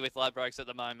 $4.80 with Ladbrokes at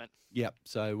the moment. Yep,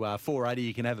 so $4.80,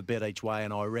 you can have a bet each way,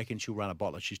 and I reckon she'll run a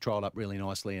bottler. She's trialled up really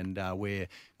nicely, and we're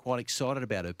quite excited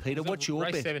about her. Peter, what's your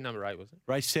bet? Race 7, number 8, was it?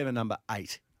 Race 7, number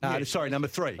 8. Sorry, number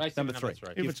 3. Number 3.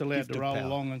 If it's allowed to roll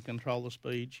along and control the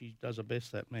speed, she does her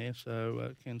best, that mare,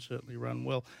 so can certainly run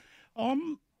well.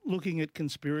 I'm looking at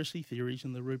conspiracy theories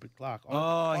in the Rupert Clark.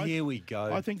 Here we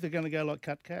go. I think they're going to go like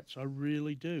cut cats. I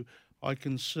really do. I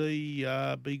can see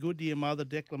Be Good to Your Mother,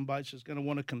 Declan Bates is going to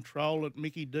want to control it.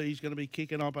 Mickey D's going to be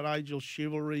kicking up at Angel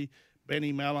Chivalry.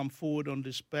 Benny Malum forward on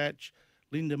Dispatch.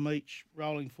 Linda Meach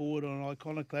rolling forward on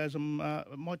Iconoclasm.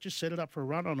 Might just set it up for a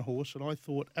run on a horse. And I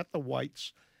thought at the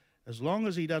weights, as long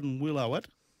as he doesn't willow it,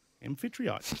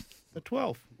 Amphitrite. The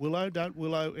 12th. Willow, don't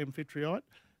willow Amphitrite.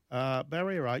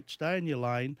 Barrier 8, stay in your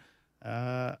lane.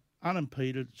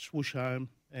 Unimpeded, swoosh home.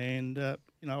 And,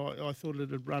 I thought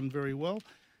it had run very well.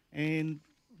 And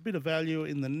a bit of value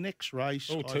in the next race.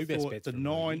 Oh, two best bets. The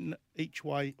 9 each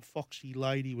way Foxy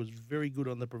Lady was very good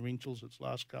on the provincials its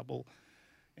last couple.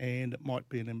 And it might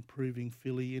be an improving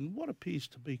filly in what appears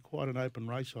to be quite an open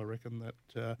race, I reckon,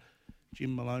 that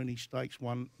Jim Maloney Stakes,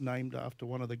 one named after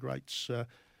one of the greats,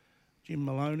 Jim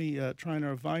Maloney,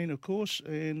 trainer of Vane, of course,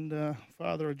 and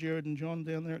father of Jared and John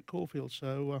down there at Caulfield.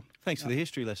 So thanks for the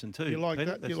history lesson too. You like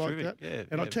Peter? that? You like terrific. that? Yeah,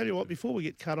 and I tell you what, before we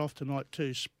get cut off tonight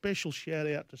too, special shout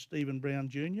out to Stephen Brown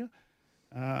Jr.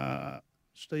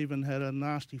 Stephen had a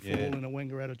nasty fall in a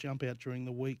Wangaratta jump out during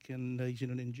the week, and he's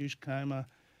in an induced coma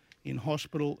in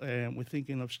hospital. And we're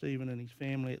thinking of Stephen and his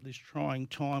family at this trying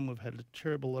time. We've had a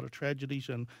terrible lot of tragedies,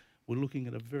 and we're looking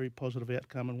at a very positive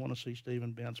outcome and want to see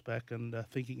Stephen bounce back, and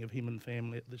thinking of him and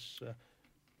family at this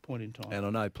point in time. And I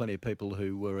know plenty of people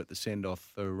who were at the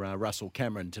send-off for Russell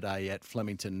Cameron today at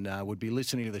Flemington would be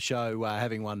listening to the show,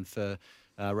 having one for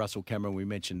Russell Cameron. We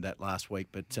mentioned that last week,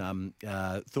 but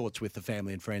thoughts with the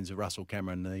family and friends of Russell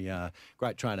Cameron, the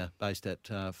great trainer based at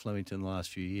Flemington the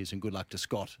last few years, and good luck to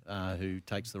Scott, who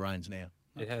takes the reins now.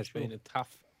 It has been a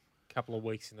tough couple of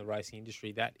weeks in the racing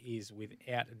industry. That is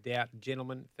without a doubt.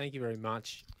 Gentlemen, thank you very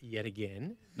much yet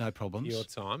again. No problems. For your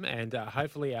time. And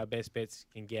hopefully our best bets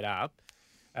can get up.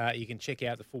 You can check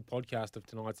out the full podcast of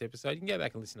tonight's episode. You can go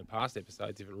back and listen to past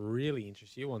episodes if it really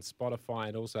interests you on Spotify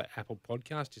and also Apple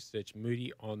Podcasts. Just search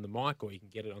Moody on the Mic, or you can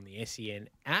get it on the SEN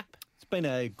app. It's been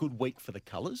a good week for the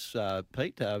colours,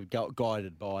 Pete,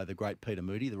 guided by the great Peter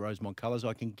Moody, the Rosemont Colours.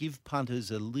 I can give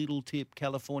punters a little tip.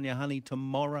 California Honey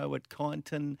tomorrow at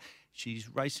Kyneton. She's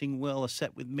racing well. I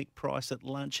sat with Mick Price at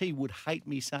lunch. He would hate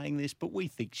me saying this, but we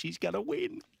think she's going to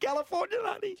win. California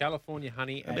Honey. California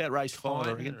Honey. About race 5,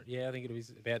 I reckon. Yeah, I think it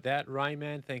was about that.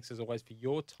 Rayman, thanks as always for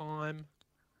your time.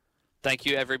 Thank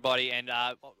you, everybody. And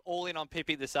all in on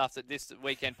Pippi this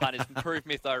weekend, punters. Prove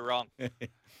Mytho wrong.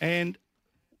 And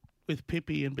with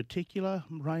Pippi in particular,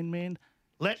 Rainman,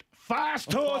 let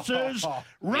fast horses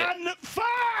run fast!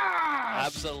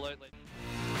 Absolutely.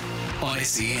 On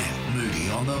SEN, Moody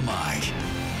on the Mic.